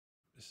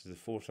this is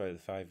the 4th out of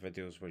the 5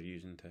 videos we're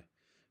using to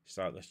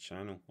start this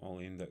channel, all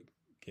aimed at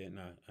getting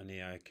an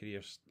AI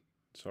career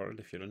sorted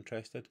if you're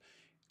interested,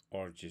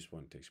 or just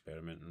want to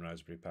experiment on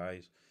Raspberry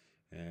Pis,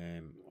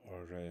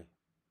 or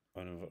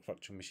on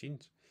virtual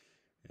machines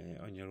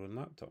on your own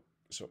laptop.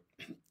 So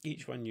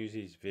each one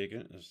uses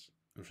Vagrant as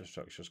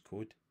infrastructure as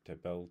code to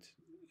build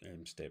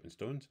stepping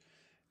stones,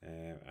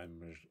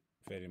 and we're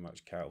very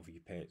much cattle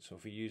v pet. So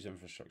if we use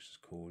infrastructure as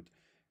code,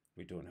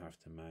 we don't have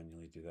to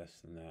manually do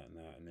this and that and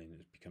that, and then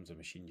it becomes a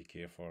machine you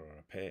care for or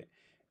a pet.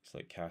 It's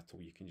like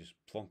cattle. You can just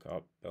plonk it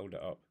up, build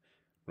it up,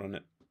 run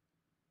it.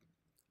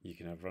 You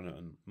can run it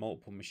on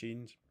multiple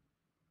machines.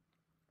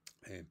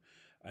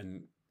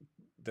 And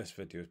this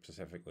video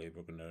specifically,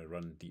 we're going to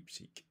run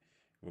Deepseek.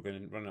 We're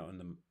going to run it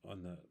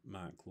on the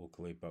Mac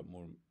locally, but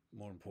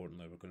more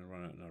importantly, we're going to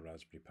run it on a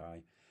Raspberry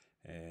Pi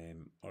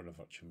or a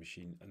virtual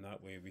machine, and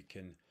that way we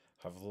can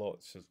have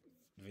lots of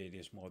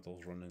various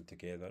models running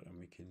together, and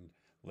we can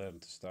learn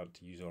to start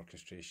to use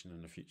orchestration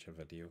in a future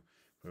video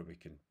where we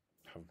can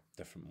have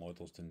different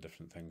models doing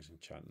different things and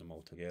chatting them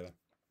all together.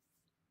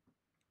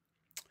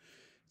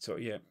 So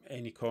yeah,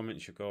 any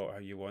comments you got, how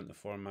you want the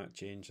format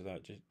change of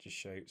that, just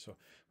shout. So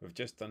we've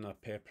just done a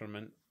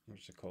Peppermint,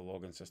 which is called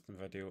login system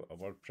video, a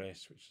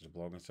WordPress, which is a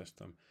blogging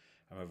system,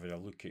 and we've had a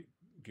look at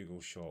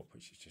Google Shop,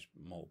 which is just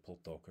multiple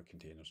Docker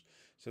containers.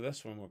 So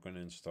this one we're going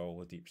to install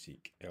the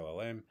Deepseek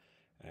LLM,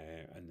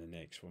 and the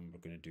next one we're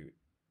going to do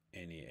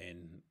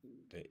NAN,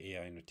 the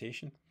AI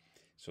notation.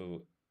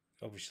 So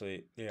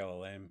obviously the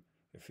LLM,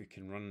 if we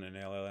can run an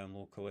LLM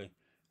locally,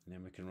 and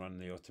then we can run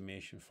the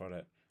automation for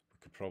it, we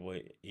could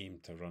probably aim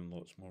to run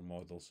lots more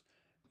models,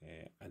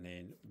 and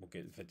then we'll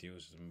get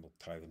videos and we'll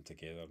tie them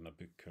together in a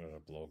book or a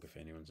blog if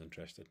anyone's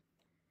interested.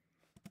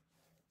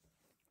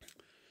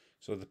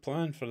 So the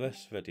plan for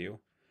this video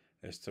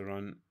is to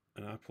run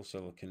an Apple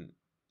Silicon.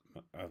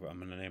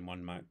 I'm on an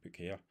M1 MacBook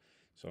here,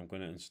 so I'm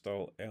going to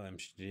install LM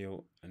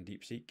Studio and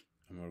Deepseek,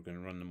 and we're going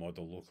to run the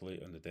model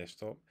locally on the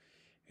desktop,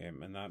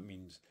 and that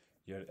means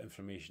your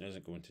information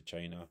isn't going to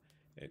China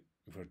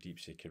where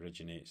Deepseek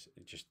originates.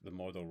 It just, the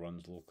model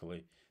runs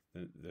locally,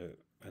 the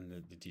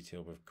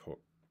detail we've got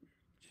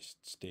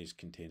just stays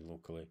contained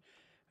locally,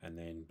 and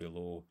then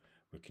below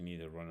we can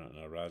either run it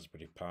on a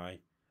Raspberry Pi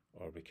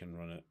or we can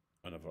run it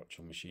on a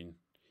virtual machine,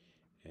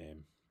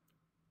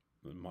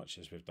 much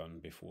as we've done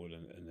before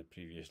in the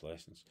previous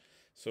lessons.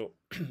 So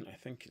I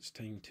think it's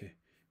time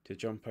to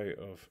jump out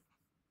of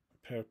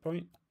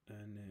PowerPoint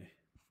and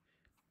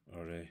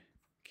or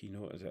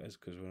Keynote as it is,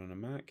 because we're on a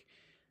Mac,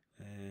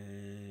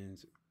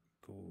 and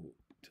go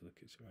to look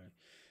at it.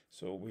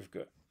 So we've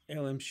got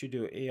LM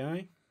Studio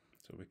AI,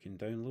 so we can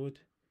download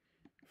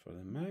for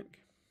the Mac.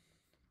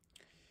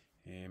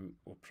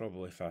 We'll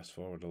probably fast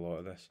forward a lot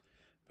of this,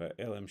 but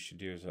LM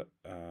Studio is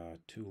a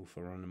tool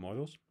for running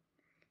models.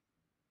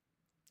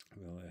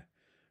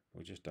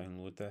 We'll just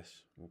download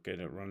this, we'll get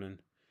it running,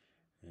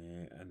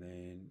 and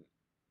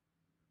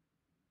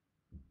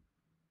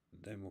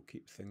then we'll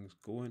keep things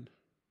going.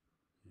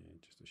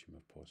 Just assume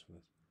I've paused for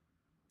this.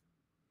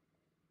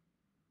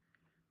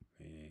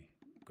 I'm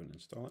going to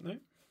install it now.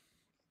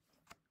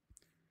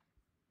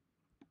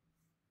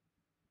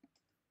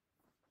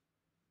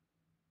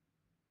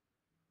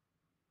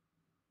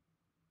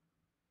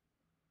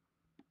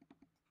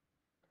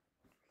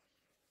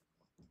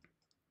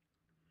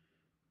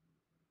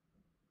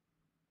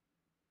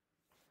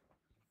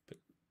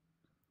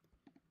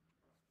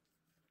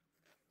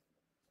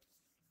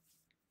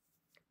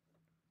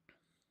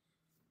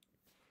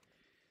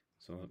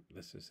 So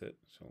this is it.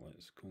 So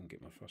let's go and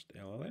get my first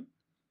LLM.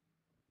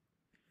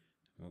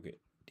 We'll get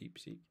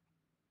Deepseek.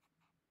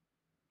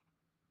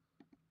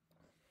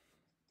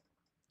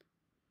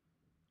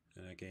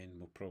 And again,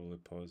 we'll probably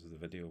pause the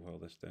video while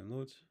this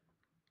downloads.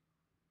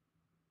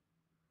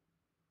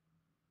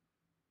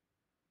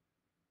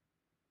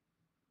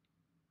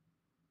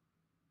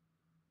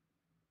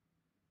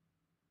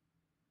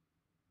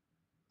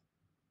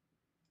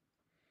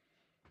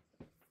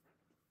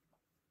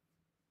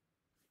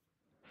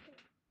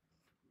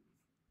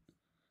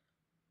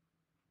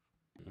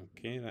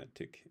 Okay,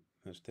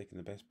 that's taken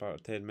the best part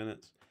of 10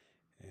 minutes.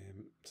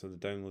 So the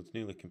download's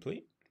nearly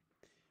complete,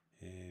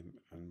 and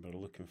we're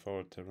looking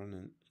forward to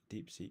running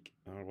Deepseek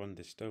R1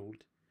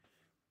 distilled.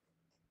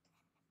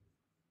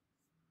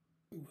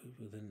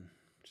 We'll then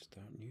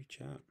start new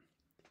chat.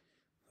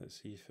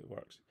 Let's see if it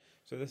works.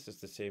 So this is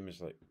the same as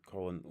like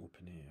calling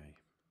OpenAI.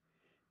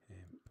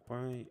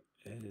 Why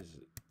is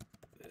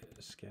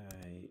the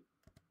sky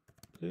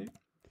blue?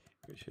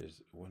 Which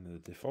is one of the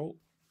default.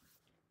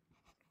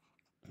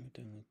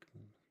 Alright,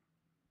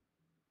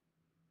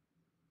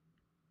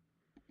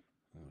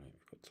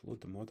 we've got to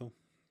load the model.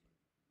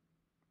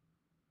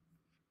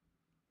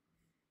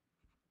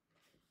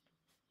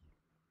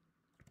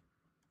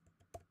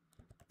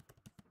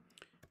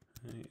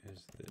 Why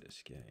is the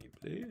sky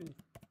blue?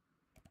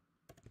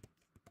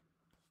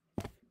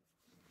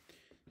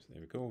 So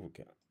there we go, we've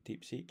got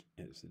Deepseek,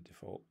 it's the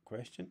default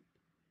question.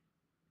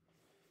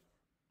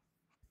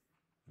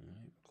 Alright,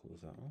 we'll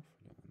close that off,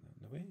 I don't want that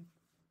in the way.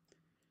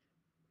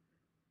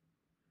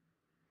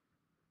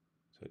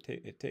 So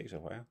it takes a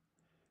while,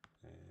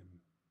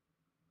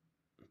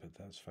 but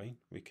that's fine.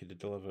 We could have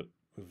delivered.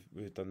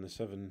 We've done the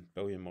 7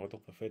 billion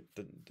model. If I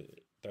didn't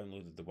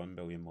downloaded the 1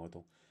 billion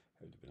model,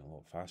 it would have been a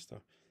lot faster.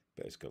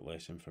 But it's got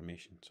less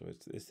information, so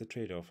it's the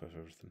trade-off of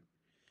everything.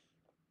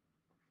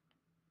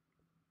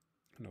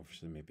 And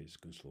obviously, maybe it's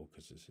going slow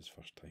because it's his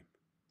first time.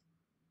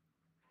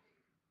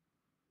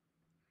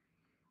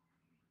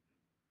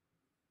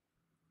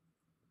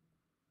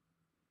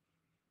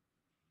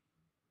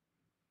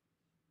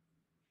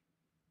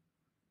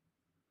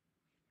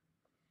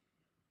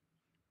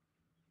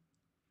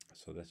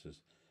 So this is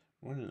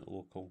running it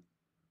local,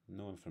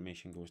 no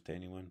information goes to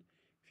anyone.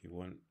 If you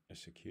want a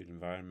secure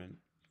environment,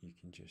 you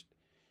can just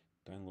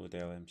download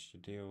LM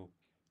Studio,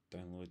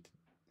 download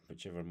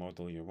whichever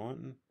model you're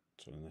wanting.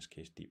 So in this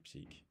case,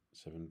 Deepseek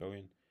 7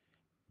 billion.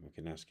 And we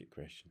can ask it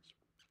questions.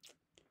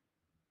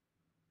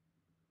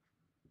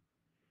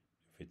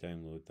 If we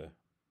download the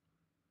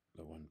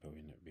 1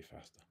 billion, it would be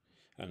faster.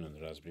 And on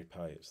the Raspberry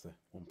Pi, it's the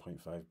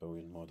 1.5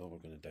 billion model we're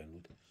going to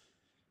download.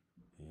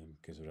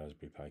 Because the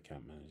Raspberry Pi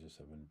can't manage the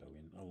 7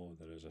 billion, although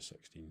there is a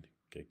 16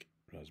 gig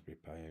Raspberry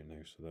Pi out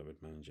now, so that would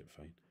manage it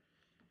fine.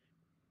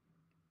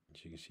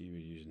 As you can see, we're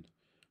using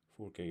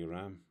 4 gig of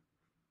RAM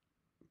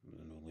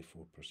and only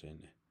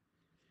 4%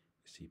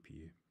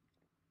 CPU.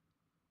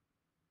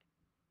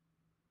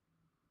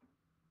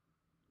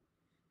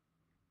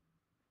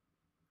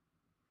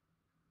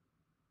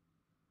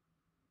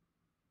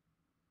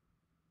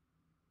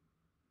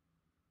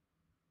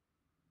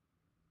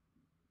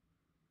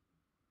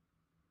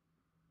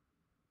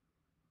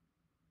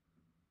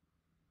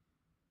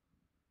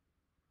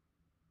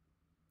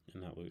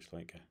 And that looks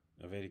like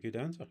a very good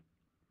answer.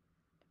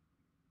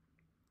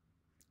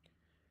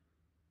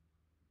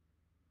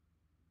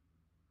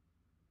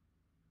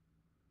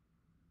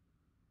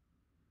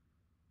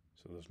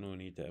 So there's no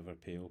need to ever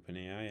pay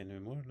OpenAI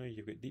anymore. Now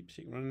you've got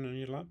Deepseek running on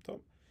your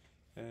laptop,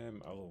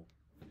 or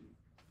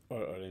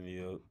any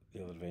of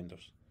the other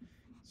vendors.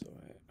 So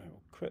I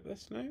will quit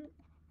this now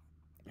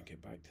and get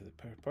back to the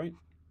PowerPoint.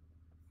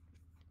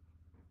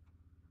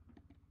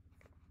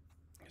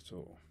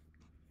 So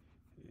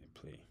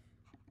play.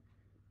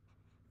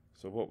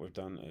 So what we've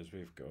done is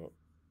we've got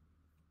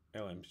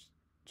LM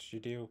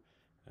Studio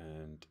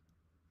and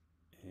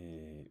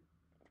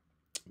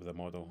with a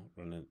model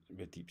running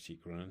with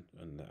Deepseek running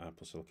on the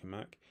Apple Silicon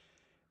Mac,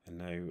 and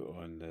now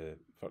on the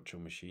virtual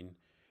machine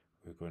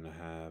we're going to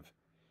have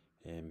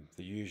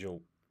the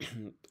usual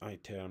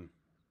iTerm,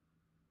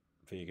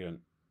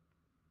 Vagrant,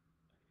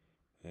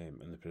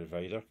 and the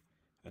provider,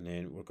 and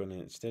then we're going to,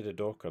 instead of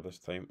Docker this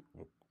time,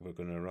 we're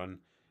going to run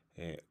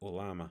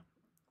Llama,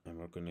 and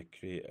we're going to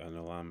create an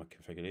Llama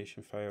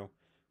configuration file,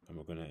 and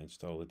we're going to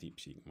install the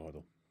Deepseek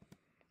model.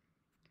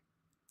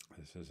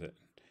 This is it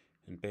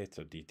in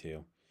better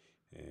detail.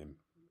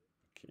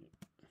 Okay.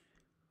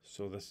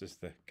 So this is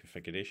the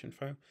configuration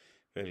file,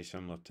 very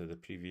similar to the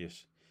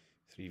previous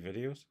 3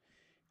 videos.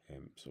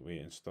 So we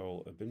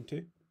install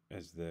Ubuntu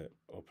as the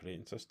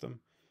operating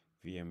system,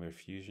 VMware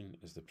Fusion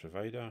is the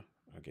provider.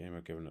 Again,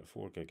 we're giving it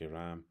 4 gig of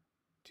RAM,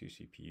 2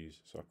 CPUs,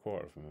 so a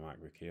quarter from a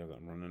MacBook Air that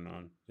I'm running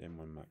on, the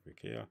M1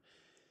 MacBook Air.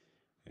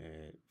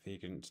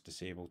 Vagrant's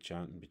disabled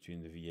chanting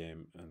between the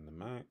VM and the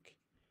Mac.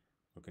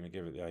 We're going to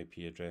give it the IP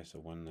address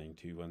of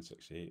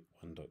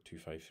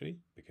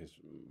 192.168.1.253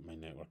 because my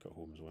network at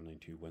home is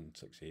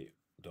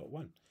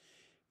 192.168.1.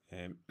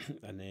 And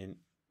then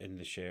in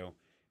the shell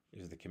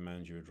is the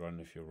command you would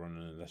run if you're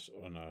running this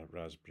on a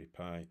Raspberry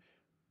Pi,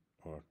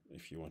 or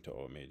if you want to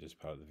automate as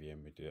part of the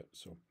VM, we do it.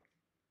 So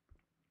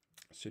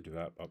sudo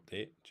app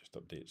update just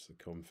updates the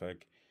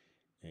config.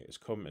 It's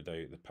commented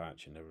out the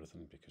patch and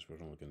everything because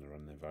we're only going to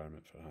run the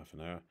environment for half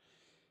an hour.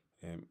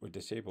 We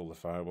disable the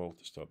firewall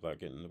to stop that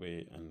getting in the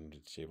way, and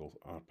disable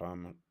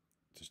RPAM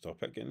to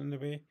stop it getting in the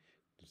way.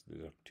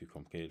 These are too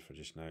complicated for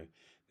just now.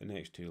 The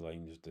next 2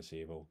 lines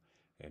disable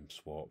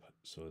swap,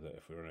 so that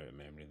if we run out of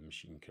memory, the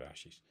machine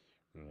crashes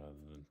rather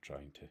than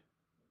trying to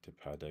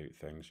pad out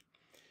things.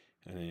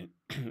 And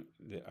then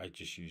I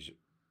just use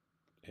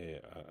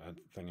a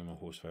thing in my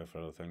host file for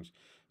other things.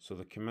 So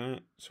the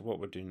command, so what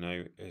we're doing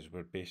now is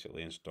we're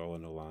basically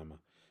installing a Llama.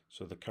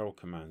 So the curl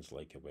command's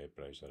like a web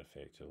browser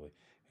effectively.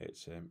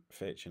 It's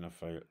fetching a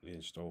file, the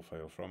install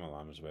file from a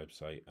Llama's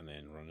website, and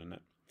then running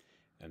it.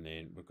 And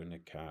then we're going to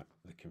cat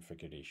the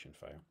configuration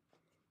file.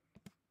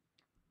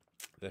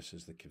 This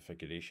is the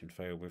configuration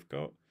file we've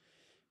got.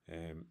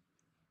 And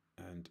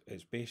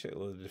it's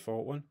basically the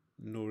default one.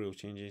 No real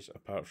changes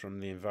apart from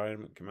the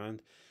environment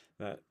command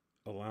that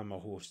Llama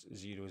host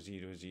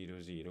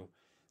 0000.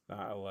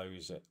 That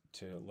allows it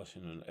to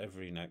listen on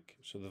every NIC.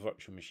 So the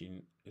virtual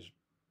machine is,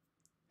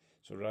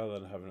 so rather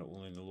than having it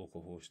only in the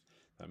local host,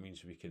 that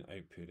means we can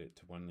output it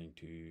to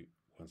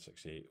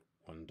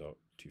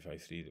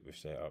 192.168.1.253 that we've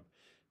set up.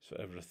 So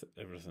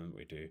everything that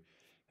we do.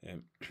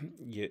 And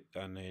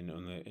then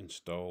on the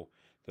install,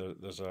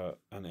 there's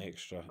an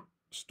extra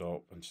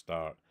stop and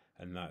start,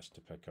 and that's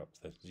to pick up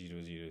the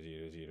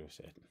 0000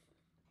 setting.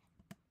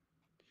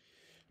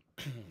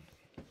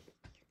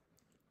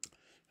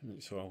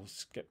 So I'll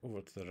skip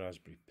over to the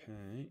Raspberry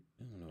Pi.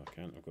 Oh no, I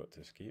can't, I've got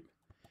to escape.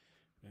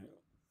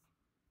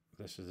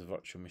 This is the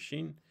virtual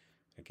machine.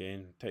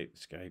 Again, type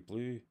sky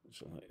blue,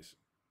 so let's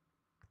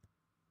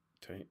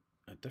type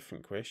a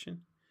different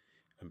question.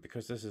 And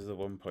because this is the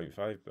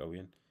 1.5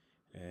 billion,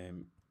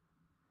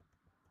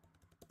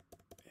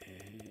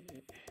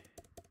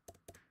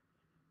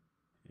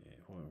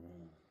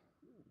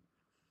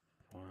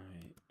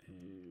 why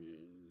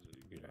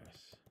is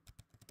grass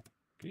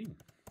green?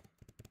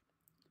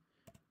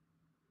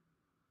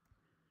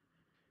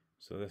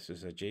 So this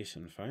is a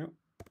JSON file.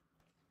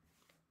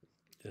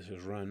 This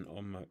is run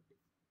on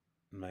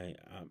my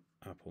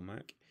Apple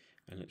Mac,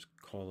 and it's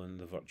calling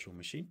the virtual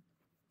machine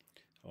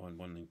on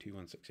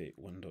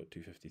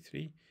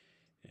 192.168.1.253.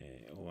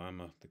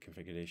 Llama, the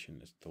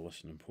configuration is the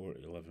listening port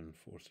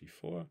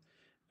 1144,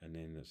 and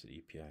then there's the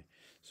API.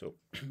 So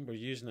we're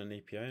using an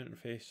API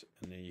interface,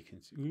 and there you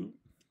can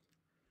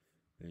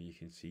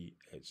see,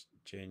 it's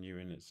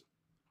genuine. It's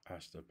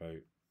asked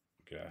about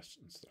grass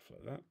and stuff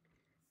like that.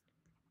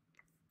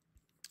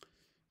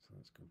 So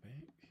let's go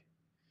back.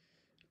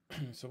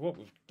 So what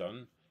we've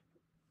done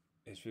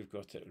is we've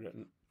got it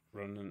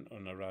running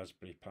on a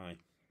Raspberry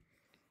Pi.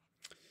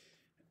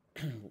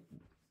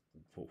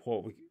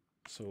 What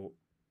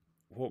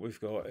we've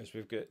got is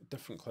we've got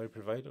different cloud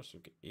providers.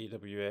 We've got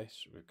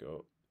AWS, we've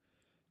got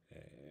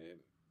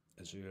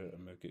Azure,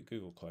 and we've got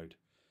Google Cloud.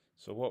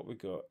 So what we've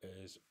got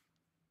is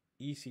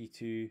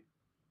EC2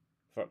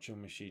 virtual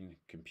machine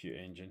compute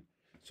engine.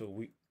 So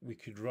we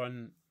could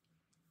run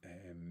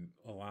a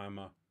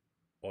Llama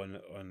on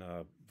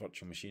a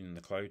virtual machine in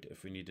the cloud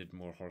if we needed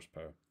more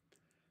horsepower.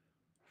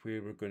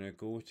 Where we're going to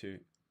go to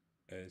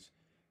is,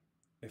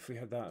 if we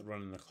had that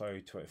running in the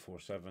cloud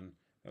 24/7,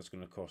 that's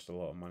going to cost a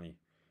lot of money.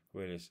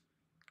 Whereas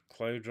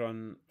Cloud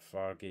Run,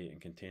 Fargate,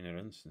 and container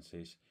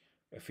instances,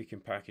 if we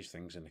can package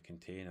things in a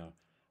container,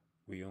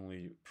 we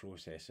only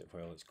process it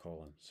while it's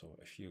calling. So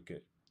if you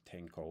get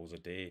 10 calls a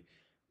day,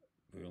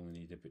 we only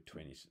need about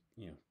 20,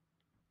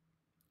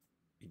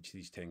 each of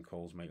these 10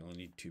 calls might only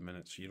need 2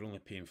 minutes. So you're only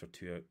paying for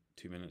 2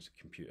 minutes of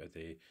compute a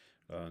day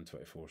rather than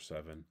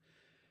 24/7.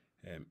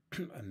 And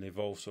they've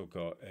also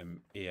got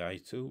AI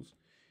tools.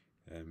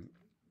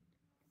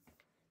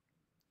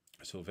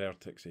 So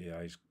Vertex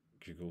AI is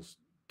Google's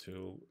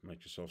tool,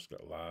 Microsoft's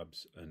got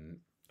Labs, and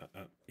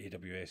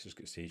AWS has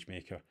got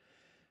SageMaker.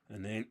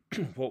 And then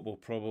what we'll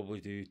probably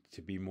do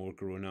to be more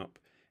grown up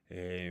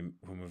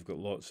when we've got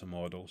lots of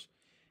models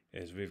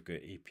is we've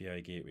got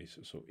API gateways.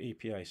 So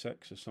API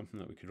 6 is something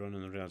that we could run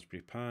on the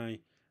Raspberry Pi.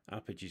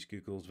 Apogee is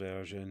Google's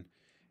version.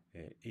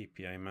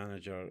 API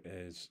Manager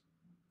is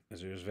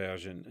Azure's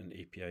version, and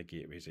API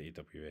Gateway is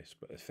AWS.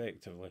 But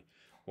effectively,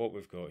 what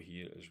we've got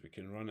here is we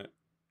can run it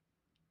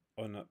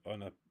on a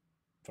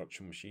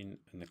virtual machine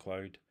in the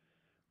cloud.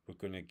 We're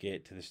going to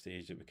get to the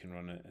stage that we can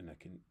run it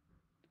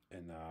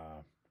in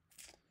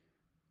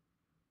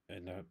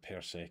a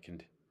per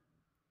second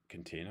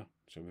container.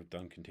 So we've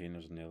done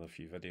containers in the other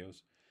few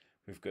videos.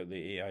 We've got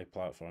the AI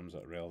platforms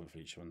that are relevant for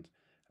each one,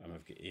 and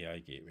we've got AI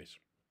gateways,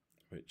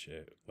 which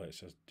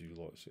lets us do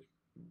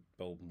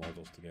build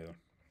models together.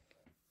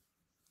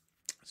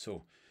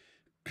 So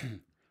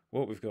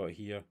what we've got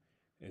here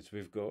is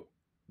we've got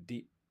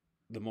the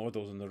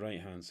models on the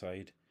right hand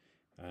side,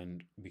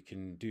 and we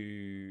can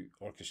do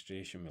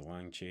orchestration with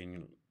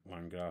LangChain,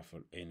 LangGraph,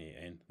 or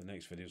NAN. The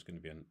next video is going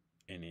to be on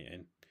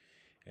NAN.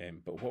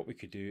 But what we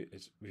could do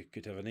is we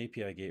could have an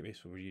API gateway,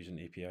 so we're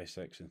using API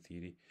 6 in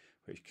theory,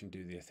 which can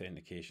do the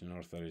authentication and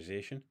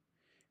authorization.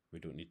 We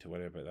don't need to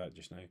worry about that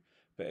just now,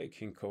 but it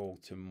can call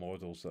to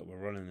models that we're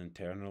running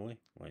internally,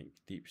 like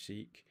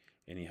Deepseek,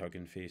 any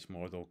Hugging Face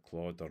model,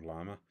 Claude, or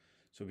Llama.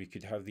 So we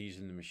could have these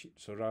in the machine.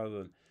 So rather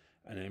than,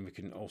 and then we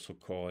can also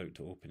call out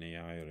to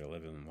OpenAI or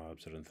 11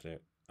 Labs or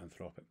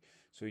Anthropic.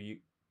 So you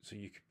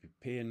could be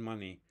paying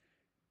money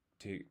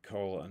to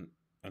call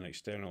an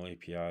external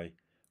API,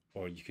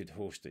 or you could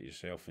host it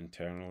yourself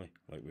internally,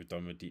 like we've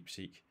done with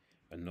Deepseek,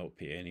 and not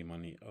pay any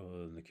money other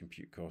than the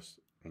compute costs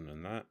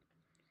running that.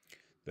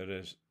 There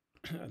is,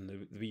 and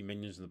the wee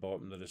minions in the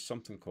bottom, there is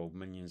something called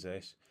Minions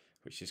S,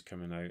 which is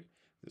coming out,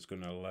 that's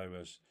going to allow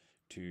us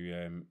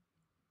to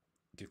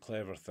do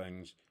clever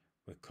things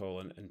with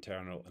calling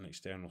internal and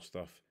external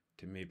stuff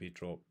to maybe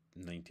drop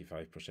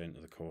 95%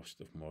 of the cost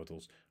of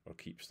models or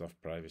keep stuff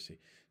privacy.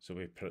 So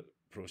we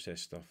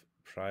process stuff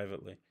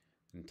privately,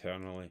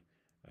 internally,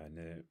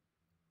 and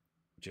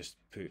just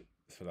put,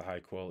 for the high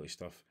quality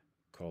stuff,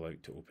 call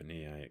out to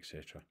OpenAI,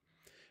 etc.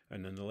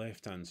 And on the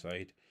left hand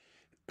side,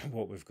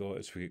 what we've got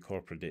is we get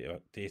corporate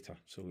data.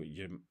 So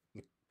a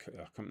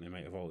company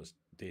might have all its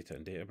data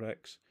in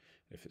Databricks.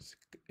 If it's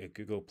a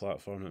Google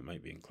platform, it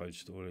might be in cloud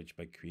storage,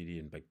 BigQuery,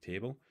 and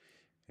Bigtable.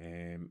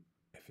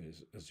 If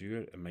it's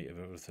Azure, it might have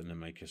everything in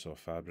Microsoft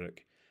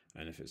Fabric.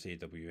 And if it's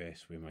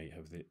AWS, we might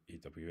have the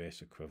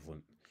AWS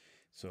equivalent.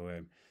 So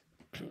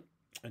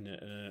in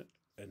a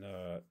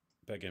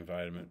big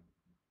environment,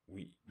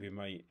 we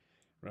might,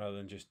 rather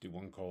than just do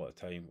one call at a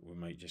time, we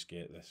might just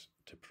get this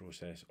to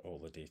process all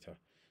the data.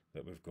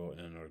 that we've got in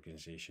an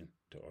organisation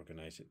to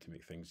organise it, to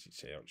make things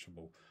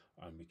searchable,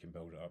 and we can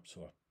build it up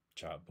so a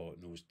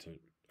chatbot knows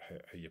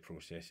how your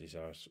processes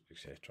are,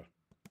 etc.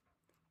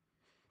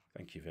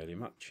 Thank you very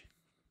much.